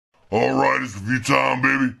Alright, it's review time,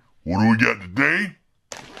 baby. What do we got today?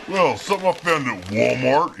 Well, something I found at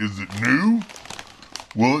Walmart. Is it new?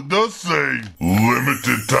 Well, it does say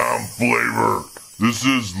limited time flavor. This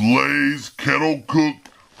is Lay's Kettle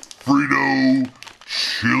Cooked Frito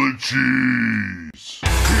Chili Cheese. Keep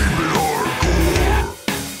it hardcore.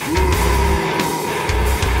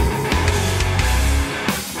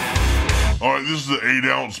 Alright, this is an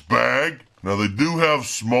 8-ounce bag. Now, they do have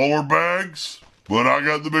smaller bags, but I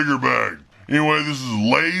got the bigger bag. Anyway, this is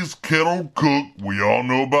Lay's Kettle Cooked. We all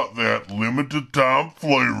know about that. Limited time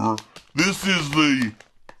flavor. This is the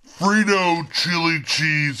Frito chili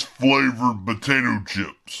cheese flavored potato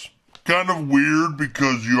chips. Kind of weird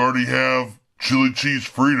because you already have chili cheese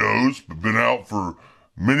Fritos, but been out for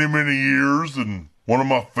many, many years and one of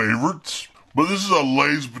my favorites. But this is a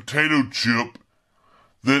Lay's potato chip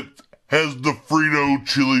that has the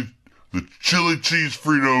chili cheese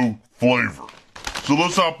Frito flavor. So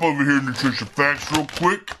let's hop over here to Nutrition Facts real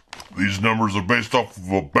quick. These numbers are based off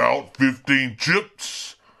of about 15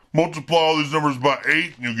 chips. Multiply all these numbers by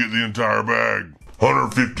 8 and you'll get the entire bag.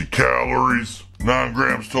 150 calories, 9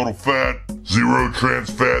 grams total fat, 0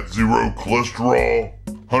 trans fat, 0 cholesterol,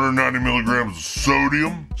 190 milligrams of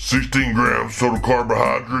sodium, 16 grams total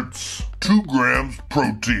carbohydrates, 2 grams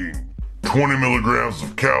protein, 20 milligrams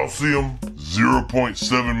of calcium,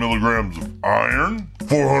 0.7 milligrams of iron,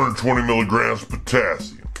 420 milligrams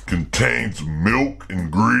potassium. Contains milk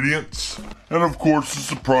ingredients. And of course,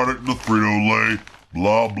 it's a product of Frito-Lay.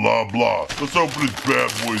 Blah, blah, blah. Let's open these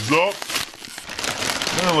bad boys up.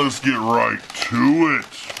 And let's get right to it.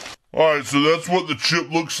 Alright, so that's what the chip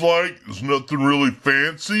looks like. It's nothing really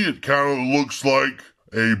fancy. It kind of looks like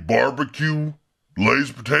a barbecue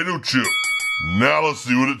Lay's potato chip. Now let's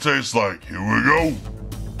see what it tastes like. Here we go.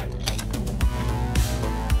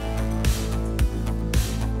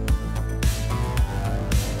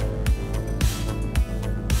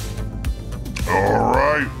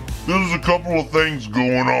 Alright, there's a couple of things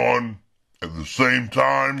going on at the same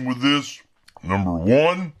time with this. Number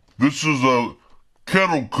one, this is a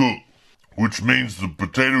kettle cook, which means the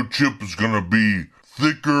potato chip is going to be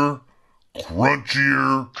thicker,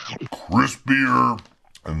 crunchier, crispier.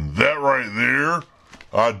 And that right there,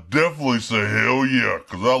 I'd definitely say hell yeah,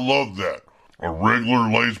 because I love that. A regular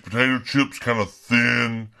Lay's potato chip's kind of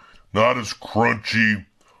thin, not as crunchy,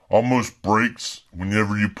 almost breaks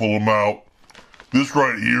whenever you pull them out. This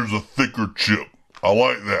right here is a thicker chip. I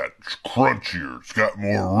like that. It's crunchier. It's got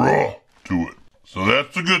more raw to it. So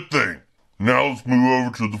that's a good thing. Now let's move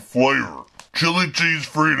over to the flavor. Chili cheese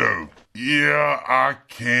Frito. Yeah, I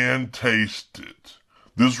can taste it.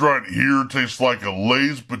 This right here tastes like a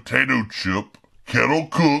Lay's potato chip, kettle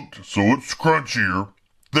cooked, so it's crunchier,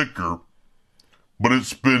 thicker, but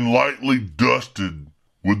it's been lightly dusted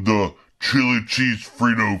with the chili cheese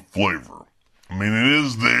Frito flavor. I mean, it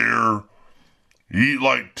is there. You eat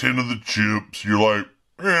like 10 of the chips, you're like,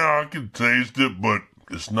 yeah, I can taste it, but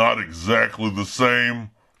it's not exactly the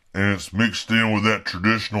same, and it's mixed in with that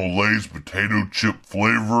traditional Lay's potato chip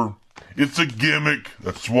flavor. It's a gimmick.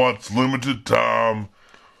 That's why it's limited time.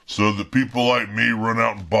 So that people like me run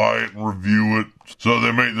out and buy it and review it. So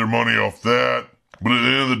they make their money off that. But at the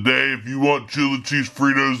end of the day, if you want chili cheese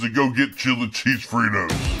Fritos, then go get chili cheese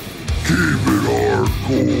Fritos. Keep it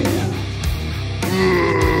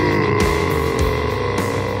hardcore.